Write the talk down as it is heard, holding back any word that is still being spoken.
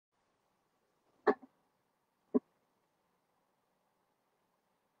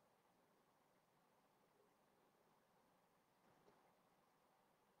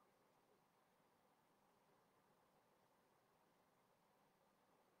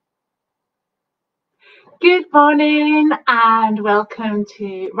Good morning and welcome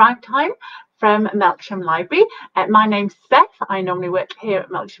to Rhyme Time from Melksham Library. My name's Steph. I normally work here at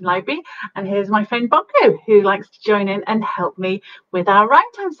Melksham Library, and here's my friend Bongo, who likes to join in and help me with our Rhyme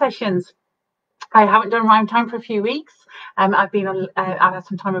Time sessions. I haven't done Rhyme Time for a few weeks. I've had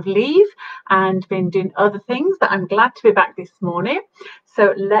some time of leave and been doing other things, but I'm glad to be back this morning.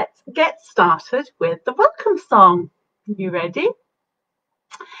 So let's get started with the welcome song. You ready?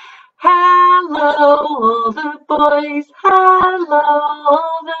 Hello, all the boys. Hello,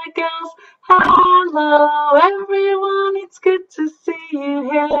 all the girls. Hello, everyone. It's good to see you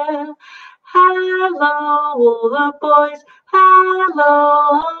here. Hello, all the boys. Hello,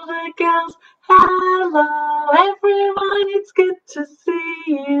 all the girls. Hello, everyone. It's good to see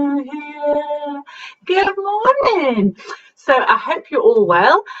you here. Good morning. So I hope you're all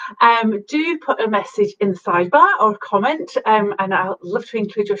well. Do put a message in the sidebar or a comment, and I'd love to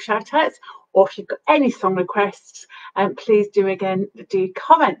include your shout outs, or if you've got any song requests, please do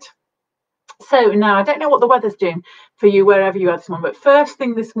comment. So now I don't know what the weather's doing for you wherever you are this morning, but first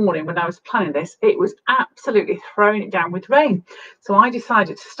thing this morning when I was planning this, it was absolutely throwing it down with rain. So I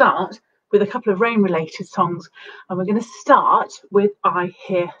decided to start with a couple of rain related songs, and we're going to start with I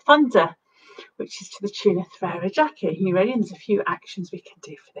Hear Thunder, which is to the tune of Throw a Jacket. Are you ready? And there's a few actions we can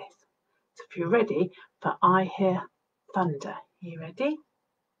do for this. So if you're ready for I Hear Thunder, are you ready?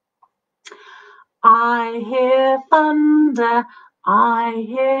 I hear thunder, I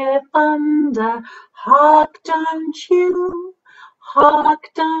hear thunder, hark don't you,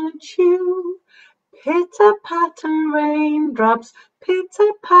 pitter-patter raindrops,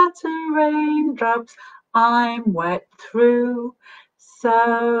 pitter-patter raindrops, I'm wet through,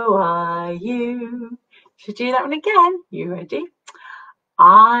 so are you. Should we do that one again? You ready?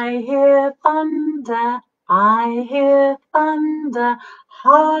 I hear thunder, I hear thunder,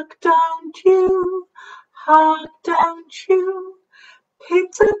 hark don't you,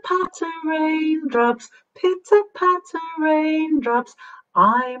 pitter-patter raindrops, pitter-patter raindrops,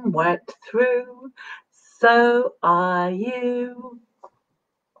 I'm wet through, so are you.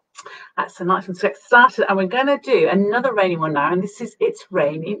 That's a nice one to get started, and we're going to do another rainy one now, and this is It's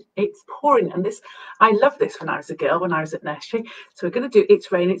Raining, It's Pouring, and this, I love this when I was a girl, when I was at nursery. So we're going to do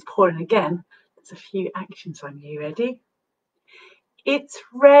It's Raining, It's Pouring again. There's a few actions on. You ready? It's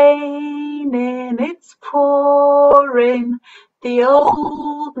raining, it's pouring, the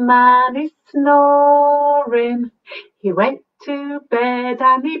old man is snoring. He went to bed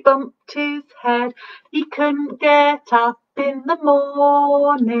and he bumped his head, he couldn't get up in the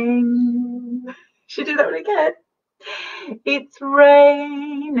morning. Should we do that one again? It's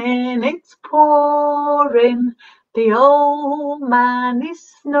raining, it's pouring, the old man is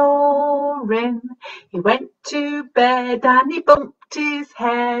snoring. He went to bed and he bumped his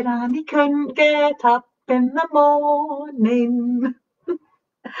head and he couldn't get up in the morning.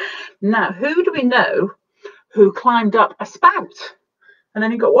 Now, who do we know who climbed up a spout and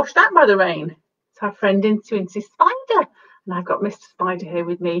then he got washed out by the rain? It's our friend Incy Spider, and I've got Mr. Spider here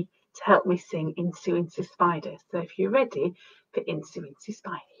with me to help me sing Incy Spider. So if you're ready for Incy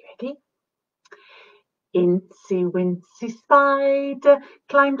Spider, you ready? Incy Spider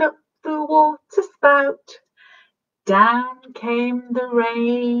climbed up the water spout. Down came the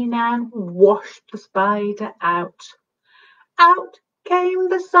rain and washed the spider out. Out came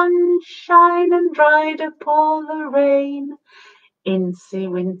the sunshine and dried up all the rain. Incy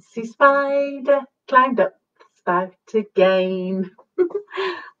Spider climbed up the spout again.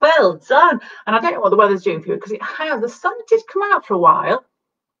 Well done. And I don't know what the weather's doing for you, because the sun did come out for a while.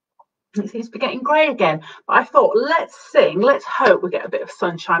 It seems to be getting grey again. But I thought, let's hope we get a bit of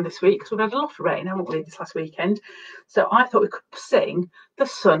sunshine this week, because we've had a lot of rain, haven't we, this last weekend? So I thought we could sing The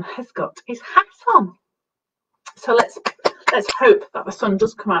Sun Has Got His Hat On. So let's hope that the sun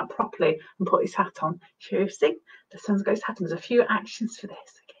does come out properly and put his hat on. Shall we sing The Sun's Got His Hat On? There's a few actions for this.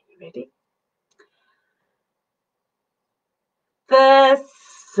 Okay, you ready? The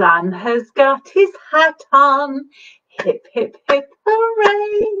sun has got his hat on, hip, hip, hip,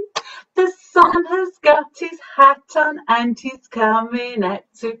 hooray. The sun has got his hat on and he's coming out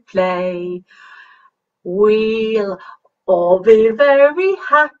to play. We'll all be very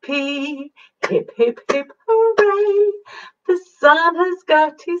happy, hip, hip, hip, hooray. The sun has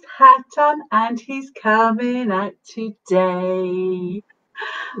got his hat on and he's coming out today.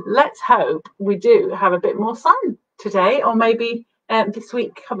 Let's hope we do have a bit more sun today, or maybe this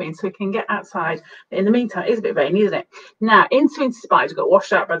week coming, so we can get outside. But in the meantime, it is a bit rainy, isn't it? Now, Incy Spider got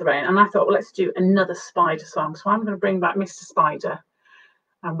washed out by the rain, and I thought, well, let's do another spider song. So I'm going to bring back Mr. Spider,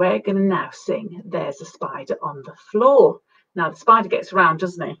 and we're going to now sing There's a Spider on the Floor. Now, the spider gets around,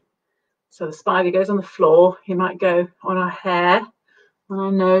 doesn't he? So the spider goes on the floor. He might go on our hair, on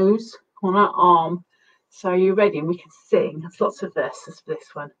our nose, on our arm. So are you ready? And we can sing. There's lots of verses for this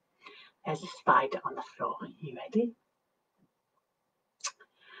one. There's a spider on the floor. Are you ready?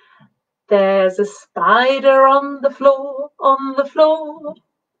 There's a spider on the floor, on the floor.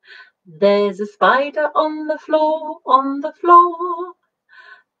 There's a spider on the floor, on the floor.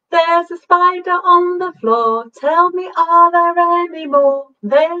 There's a spider on the floor. Tell me, are there any more?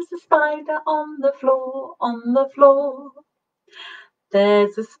 There's a spider on the floor, on the floor.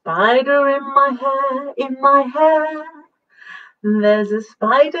 There's a spider in my hair, in my hair. There's a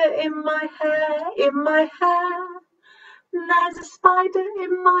spider in my hair, in my hair. There's a spider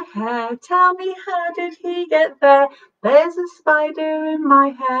in my hair. Tell me, how did he get there? There's a spider in my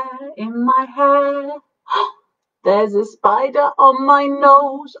hair, in my hair. There's a spider on my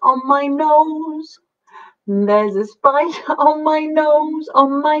nose, on my nose. There's a spider on my nose,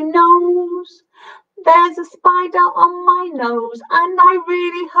 on my nose. There's a spider on my nose, and I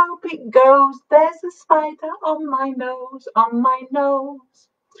really hope it goes. There's a spider on my nose, on my nose.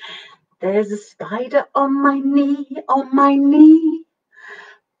 There's a spider on my knee, on my knee.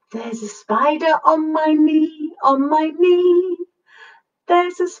 There's a spider on my knee, on my knee.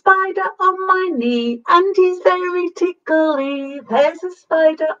 There's a spider on my knee, and he's very tickly. There's a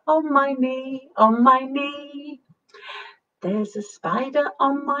spider on my knee, on my knee. There's a spider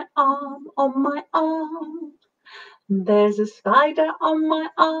on my arm, on my arm. There's a spider on my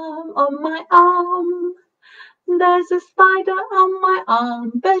arm, on my arm. There's a spider on my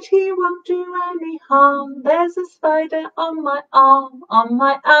arm, but he won't do any harm. There's a spider on my arm, on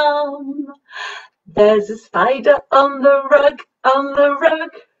my arm. There's a spider on the rug, on the rug.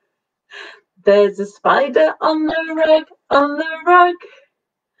 There's a spider on the rug, on the rug.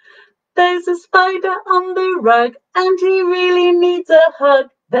 There's a spider on the rug, and he really needs a hug.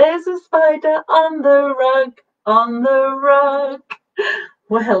 There's a spider on the rug, on the rug.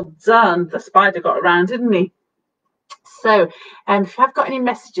 Well done. The spider got around, didn't he? So if you have got any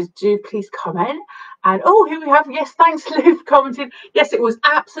messages, do please comment. And oh, here we have, yes, thanks Lou for commenting. Yes, it was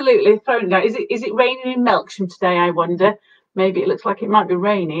absolutely thrown down. Is it raining in Melksham today, I wonder? Maybe it looks like it might be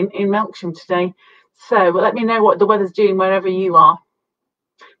raining in Melksham today. So let me know what the weather's doing wherever you are.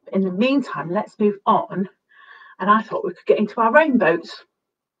 In the meantime, let's move on. And I thought we could get into our rowing boats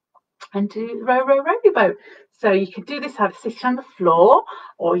and do row, row, row your boat. So you can do this either sitting on the floor,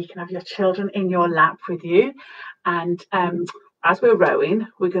 or you can have your children in your lap with you. And as we're rowing,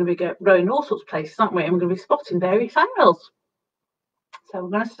 we're going to be rowing all sorts of places, aren't we? And we're going to be spotting various animals. So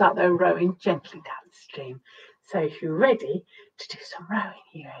we're going to start though rowing gently down the stream. So if you're ready to do some rowing,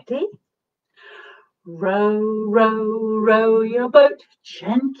 you ready? Row, row, row your boat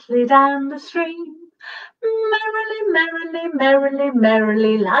gently down the stream. Merrily, merrily, merrily,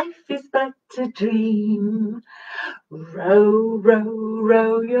 merrily, life is but a dream. Row, row,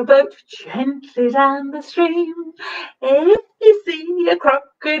 row your boat gently down the stream. If you see a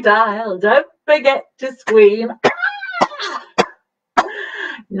crocodile, don't forget to scream.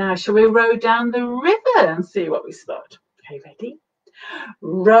 Now, shall we row down the river and see what we spot? Okay, ready?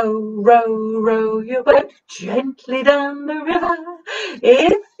 Row, row, row your boat gently down the river.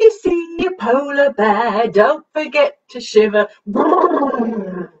 If you see a polar bear, don't forget to shiver.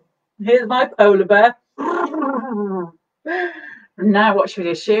 Here's my polar bear. Now what should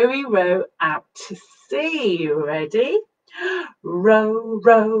we do? Shall we row out to sea? Ready? Row,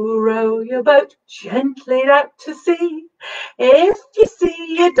 row, row your boat gently out to sea. If you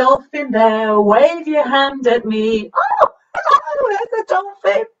see a dolphin there, wave your hand at me. Oh, hello, there's a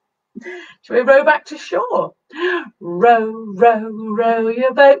dolphin. Shall we row back to shore? Row, row, row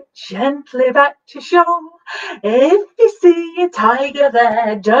your boat gently back to shore. If you see a tiger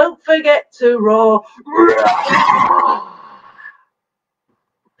there, don't forget to roar.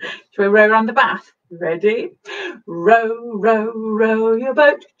 Shall we row around the bath? Ready? Row, row, row your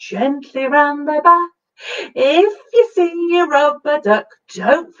boat gently round the bath. If you see a rubber duck,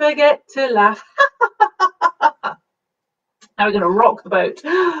 don't forget to laugh. Now we're going to rock the boat.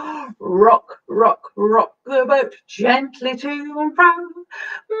 Rock, rock, rock the boat gently to and fro.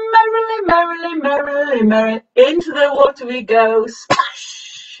 Merrily, merrily, merrily, merrily, into the water we go.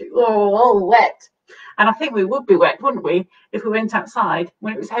 Splash! Oh, all wet. And I think we would be wet, wouldn't we, if we went outside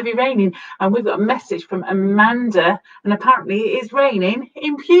when it was heavy raining. And we've got a message from Amanda, and apparently it is raining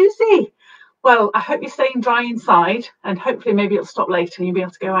in Pusey. Well, I hope you're staying dry inside, and hopefully maybe it'll stop later and you'll be able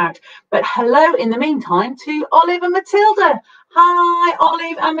to go out. But hello in the meantime to Olive and Matilda. Hi,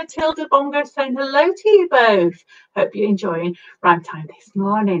 Olive and Matilda Bongo saying hello to you both. Hope you're enjoying rhyme time this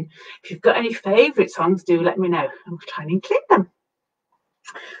morning. If you've got any favourite songs, do let me know and we'll try and include them.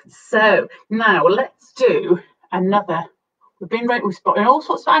 So now let's do another. We've spotted all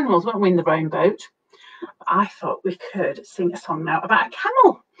sorts of animals, weren't we, in the rainboat? I thought we could sing a song now about a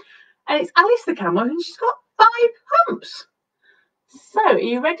camel. And it's Alice the camel, and she's got 5 humps. So are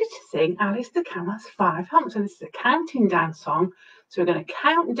you ready to sing Alice the camel's 5 humps? And this is a counting down song. So we're going to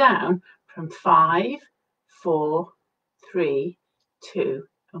count down from 5, 4, 3, 2,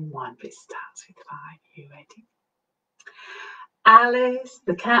 and 1. But it starts with 5. Are you ready? Alice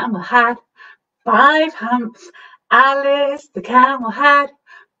the camel had 5 humps. Alice the camel had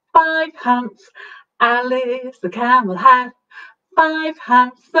 5 humps. Alice the camel had 5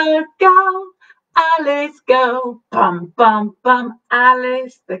 humps. So go, Alice, go. Bum, bum, bum.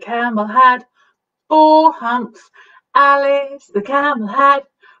 Alice the camel had 4 humps. Alice the camel had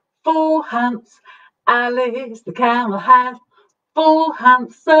 4 humps. Alice the camel had 4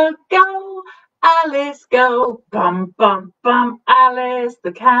 humps. So go, Alice, go. Bum, bum, bum. Alice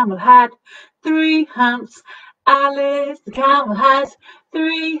the camel had 3 humps. Alice the camel has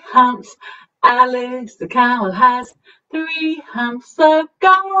 3 humps. Alice the camel has 3 humps. So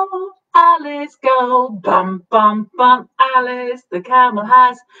go, Alice, go. Bum, bum, bum. Alice the camel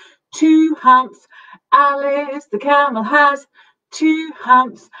has 2 humps. Alice the camel has 2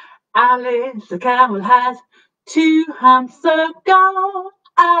 humps. Alice the camel has 2 humps. So go,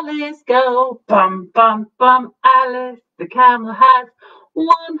 Alice, go. Bum, bum, bum. Alice the camel has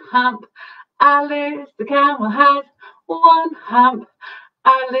 1 hump. Alice the camel has 1 hump.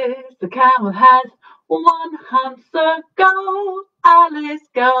 Alice the camel has 1 hump. So go, Alice,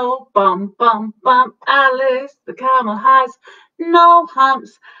 go. Bum, bum, bum. Alice the camel has no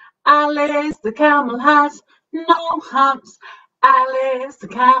humps. Alice the camel has no humps. Alice the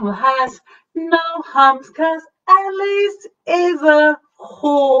camel has no humps, 'cause Alice is a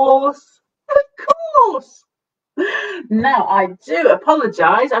horse. Of course. Now, I do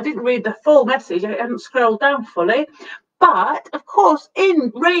apologise. I didn't read the full message. I hadn't scrolled down fully. But, of course,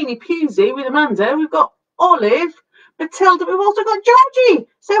 in Rainy Pewsy with Amanda, we've got Olive, Matilda. We've also got Georgie.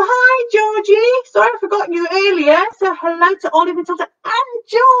 So, hi, Georgie. Sorry I forgot you earlier. So, hello to Olive, Matilda and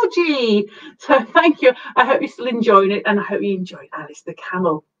Georgie. So, thank you. I hope you're still enjoying it, and I hope you enjoyed Alice the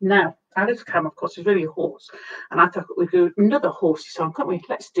Camel. Now, Alice the Camel, of course, is really a horse. And I thought we could do another horsey song, can't we?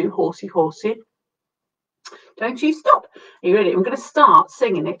 Let's do Horsey, Horsey. Don't you stop. Are you ready? I'm going to start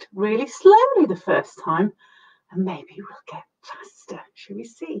singing it really slowly the first time, and maybe we'll get faster. Shall we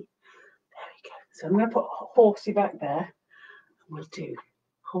see? There we go. So I'm going to put Horsey back there, and we'll do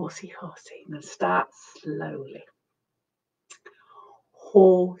Horsey, Horsey. I'm going to start slowly.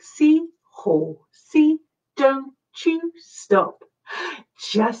 Horsey, horsey, don't you stop.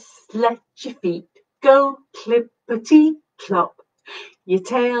 Just let your feet go clippity clop. Your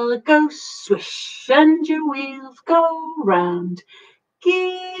tail goes swish and your wheels go round.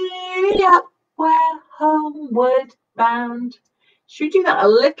 Giddy up, we're homeward bound. Should we do that a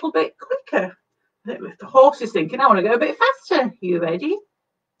little bit quicker? I think if the horse is thinking, I want to go a bit faster. Are you ready?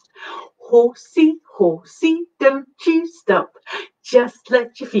 Horsey, horsey, don't you stop. Just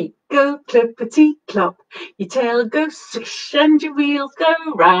let your feet go clippity clop. Your tail goes swish and your wheels go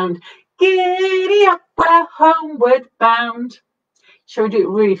round. Giddy up, we're homeward bound. Shall we do it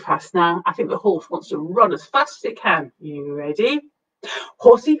really fast now? I think the horse wants to run as fast as it can. You ready?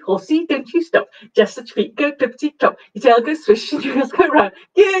 Horsey, horsey, don't you stop. Just let your feet go clippity clop. Your tail goes swish and your wheels go round.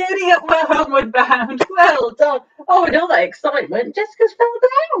 Giddy up, we're homeward bound. Well done. Oh, and all that excitement, Jessica's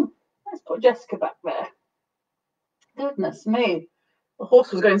fell down. Let's put Jessica back there. Goodness me. The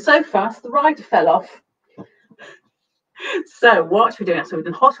horse was going so fast, the rider fell off. So what should we do now? So we've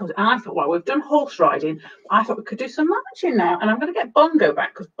done horse riding, and I thought, well, we've done horse riding. I thought we could do some marching now, and I'm going to get Bongo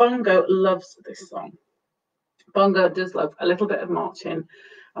back because Bongo loves this song. Bongo does love a little bit of marching,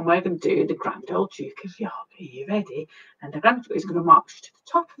 and we're going to do the Grand Old Duke of York. Are you ready? And the Grand Old Duke is going to march to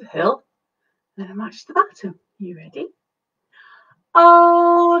the top of the hill, and then march to the bottom. Are you ready?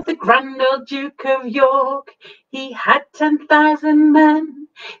 Oh, the grand old Duke of York, he had 10,000 men.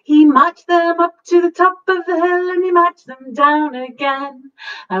 He marched them up to the top of the hill, and he marched them down again.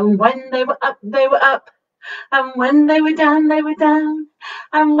 And when they were up, they were up. And when they were down, they were down.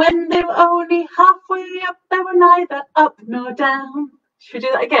 And when they were only halfway up, they were neither up nor down. Should we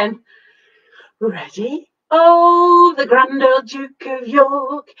do that again? Ready? Oh, the grand old Duke of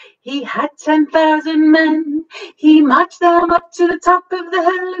York, he had 10,000 men. He marched them up to the top of the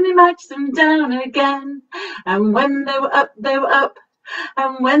hill, and he marched them down again. And when they were up, they were up.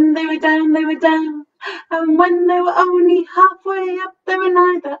 And when they were down, they were down. And when they were only halfway up, they were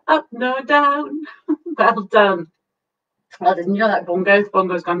neither up nor down. Well done. Well, didn't you know that Bongo?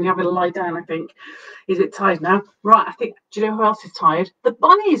 Bongo's gone. You have a lie down, I think. He's a bit tired now. Right, I think, do you know who else is tired? The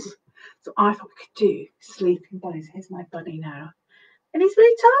bunnies. So I thought we could do sleeping bunnies. Here's my bunny now. And he's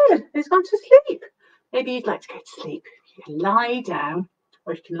really tired. He's gone to sleep. Maybe you'd like to go to sleep. You can lie down,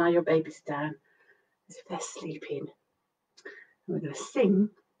 or you can lie your babies down as if they're sleeping. And we're going to sing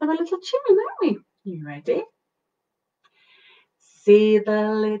them a little tune, aren't we? You ready? See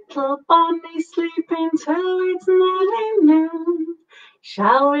the little bunny sleeping till it's nearly noon.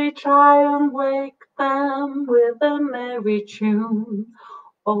 Shall we try and wake them with a merry tune?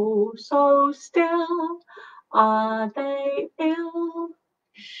 Oh, so still are they ill.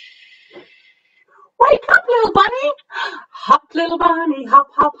 Wake up, little bunny! Hop, little bunny, hop,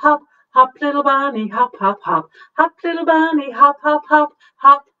 hop, hop. Hop, little bunny, hop, hop, hop. Hop, little bunny, hop, hop, hop.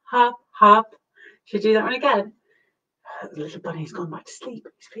 Hop, hop, hop. Should we do that one again? The little bunny's gone back to sleep.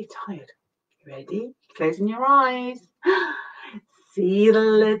 He's pretty tired. You ready? Closing your eyes. See the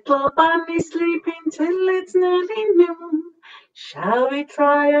little bunny sleeping till it's nearly noon. Shall we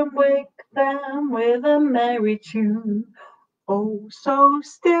try and wake them with a merry tune? Oh, so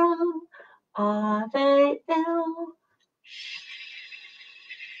still are they ill?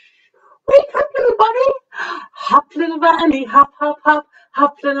 Wake up, little bunny! Hop, little bunny, hop, hop, hop.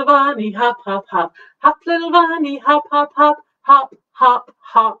 Hop, little bunny, hop, hop, hop. Hop, little bunny, hop, hop, hop. Hop, hop,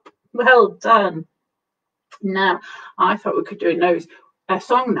 hop. Well done. Now, I thought we could do a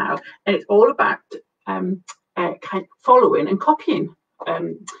song now, and it's all about kind of following and copying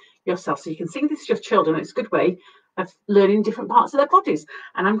yourself. So you can sing this to your children. It's a good way of learning different parts of their bodies.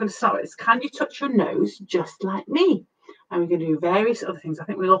 And I'm going to start with this. Can you touch your nose just like me? And we're going to do various other things. I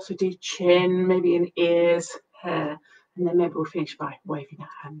think we'll also do chin, maybe in ears, hair, and then maybe we'll finish by waving our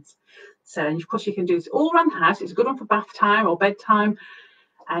hands. So, and of course, you can do this all around the house. It's a good one for bath time or bedtime.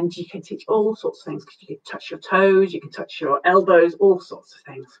 And you can teach all sorts of things because you can touch your toes, you can touch your elbows, all sorts of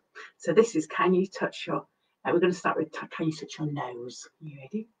things. So this is can you touch your, we're going to start with can you touch your nose. Are you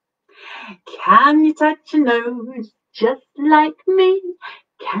ready? Can you touch your nose just like me?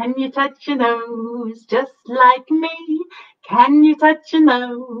 Can you touch your nose just like me? Can you touch your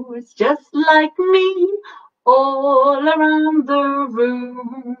nose just like me? All around the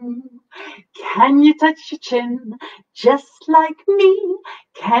room. Can you touch your chin just like me?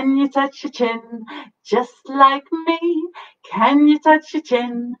 Can you touch your chin just like me? Can you touch your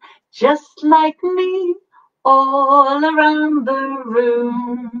chin just like me? All around the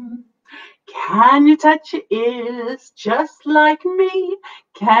room. Can you touch your ears just like me?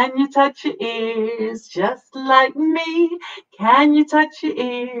 Can you touch your ears just like me? Can you touch your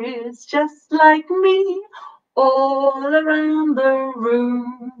ears just like me? All around the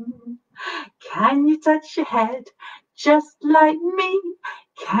room. Can you touch your head just like me?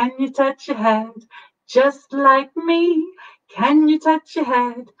 Can you touch your head just like me? Can you touch your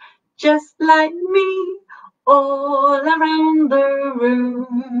head just like me? All around the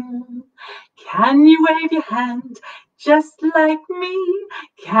room. Can you wave your hand just like me?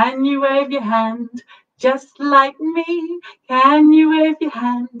 Can you wave your hand just like me? Can you wave your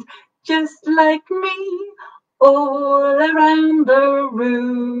hand just like me? All around the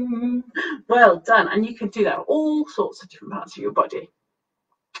room. Well done. And you can do that with all sorts of different parts of your body.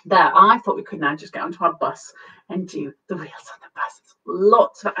 There, I thought we could now just get onto our bus and do the wheels on the bus.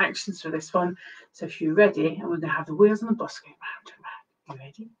 Lots of actions for this one. So if you're ready, and we're going to have the wheels on the bus going round and round. You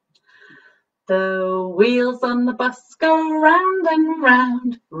ready? The wheels on the bus go round and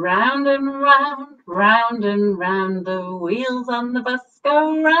round, round and round, round and round. The wheels on the bus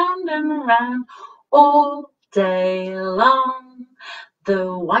go round and round all day long.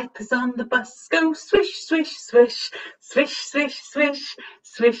 The wipers on the bus go swish, swish, swish, swish, swish, swish,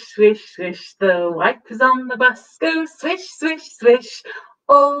 swish, swish, swish. The wipers on the bus go swish, swish, swish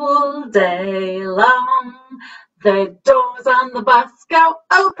all day long. The doors on the bus go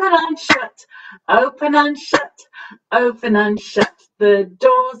open and shut, open and shut, open and shut. The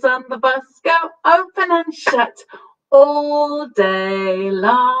doors on the bus go open and shut all day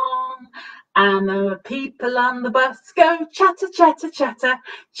long. And the people on the bus go chatter, chatter, chatter,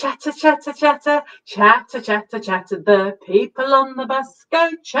 chatter, chatter, chatter, chatter, chatter, chatter. The people on the bus go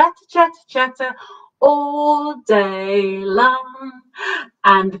chatter, chatter, chatter all day long.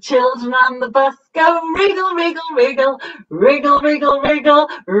 And the children on the bus go wriggle, wriggle, wriggle, wriggle, wriggle, wriggle,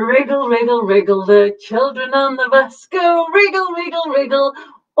 wriggle, wriggle, wriggle. The children on the bus go wriggle, wriggle, wriggle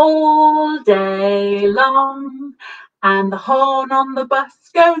all day long. And the horn on the bus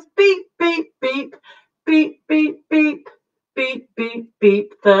goes beep, beep, beep, beep, beep, beep, beep, beep,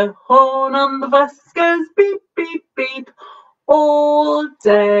 beep. The horn on the bus goes beep, beep, beep all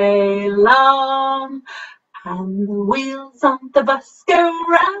day long. And the wheels on the bus go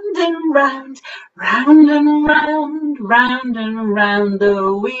round and round, round and round, round and round.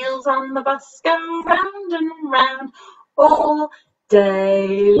 The wheels on the bus go round and round all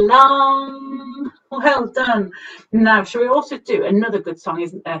day long. Well done. Now, shall we also do another good song,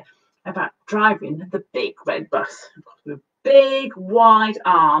 isn't there, about driving the big red bus? With big wide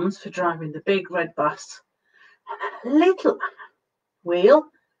arms for driving the big red bus, and a little wheel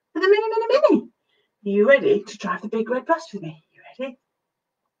for the mini, mini, mini. Are you ready to drive the big red bus with me? You ready?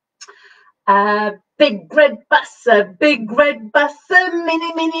 A big red bus, a big red bus, a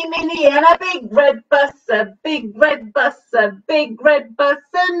mini, mini, mini, and a big red bus, a big red bus, a big red bus,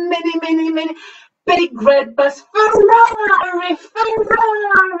 a mini, mini, mini. Big red bus, Ferrari,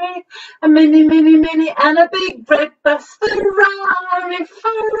 Ferrari, a mini, mini, mini, and a big red bus, Ferrari,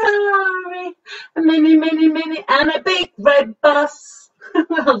 Ferrari, a mini, mini, mini, and a big red bus.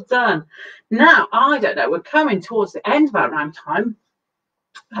 Well done. Now, I don't know, we're coming towards the end of our rhyme time,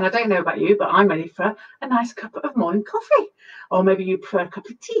 and I don't know about you, but I'm ready for a nice cup of morning coffee, or maybe you prefer a cup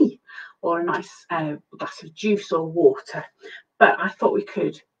of tea, or a nice glass of juice or water. But I thought we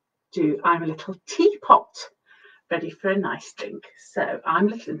could do I'm a little teapot, ready for a nice drink. So I'm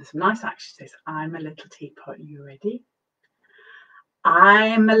little, there's some nice action. Says I'm a little teapot. You ready?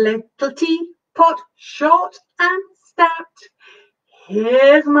 I'm a little teapot, short and stout.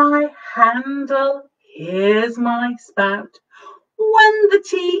 Here's my handle, here's my spout. When the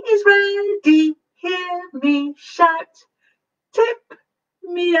tea is ready, hear me shout. Tip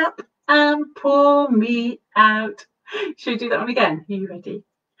me up and pour me out. Should we do that one again? Are you ready?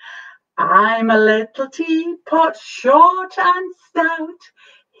 I'm a little teapot, short and stout.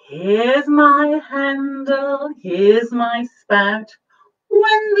 Here's my handle, here's my spout.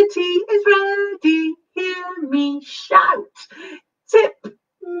 When the tea is ready, hear me shout. Tip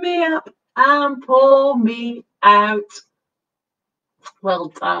me up and pour me out. Well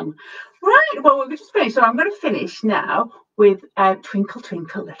done. Right, well, we're just finished. So I'm going to finish now with Twinkle,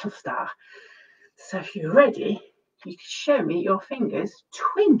 Twinkle, Little Star. So if you're ready, you can show me your fingers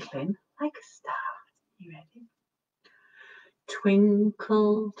twinkling like a star. You ready?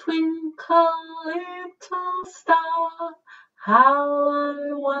 Twinkle, twinkle, little star, how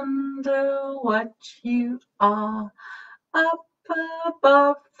I wonder what you are. Up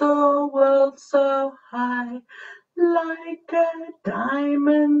above the world so high, like a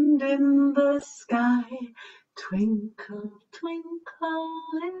diamond in the sky. Twinkle, twinkle,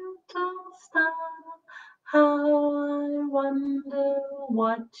 little star, how I wonder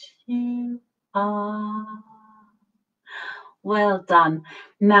what you are. Well done.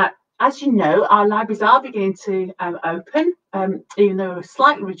 Now, as you know, our libraries are beginning to open, even though we're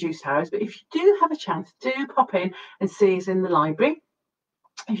slightly reduced hours. But if you do have a chance, do pop in and see us in the library.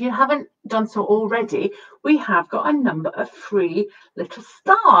 If you haven't done so already, we have got a number of free Little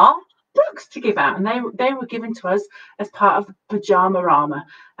Star books to give out, and they were given to us as part of the Pyjama-rama.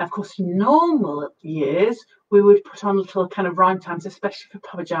 Of course, in normal years, we would put on little kind of rhyme times, especially for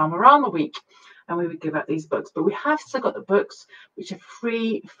Pyjama-rama week, and we would give out these books. But we have still got the books which are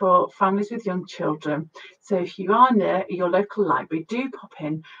free for families with young children. So if you are near your local library, do pop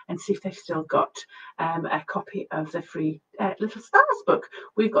in and see if they've still got a copy of the free Little Stars book.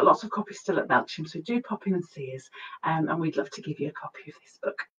 We've got lots of copies still at Melksham, so do pop in and see us, and we'd love to give you a copy of this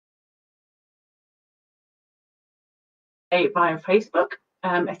book. Via Facebook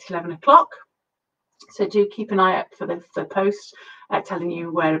at 11 o'clock. So do keep an eye out for the posts telling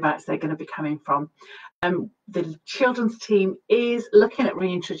you whereabouts they're going to be coming from. The children's team is looking at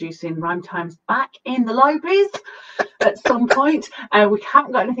reintroducing rhyme times back in the libraries at some point. We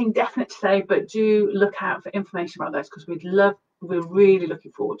haven't got anything definite to say, but do look out for information about those, because we're really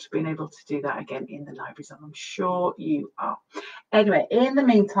looking forward to being able to do that again in the libraries, and I'm sure you are. Anyway, in the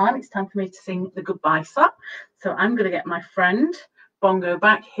meantime, it's time for me to sing the goodbye song. So I'm going to get my friend Bongo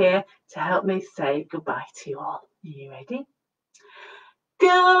back here to help me say goodbye to you all. Are you ready?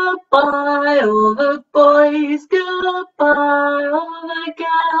 Goodbye, all the boys, goodbye, all the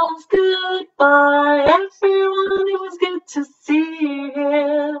girls, goodbye, everyone, it was good to see you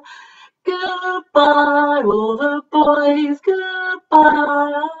here. Goodbye, all the boys, goodbye,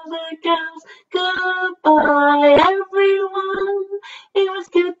 all the girls, goodbye, everyone, it was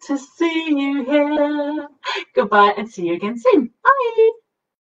good to see you here. Goodbye and see you again soon.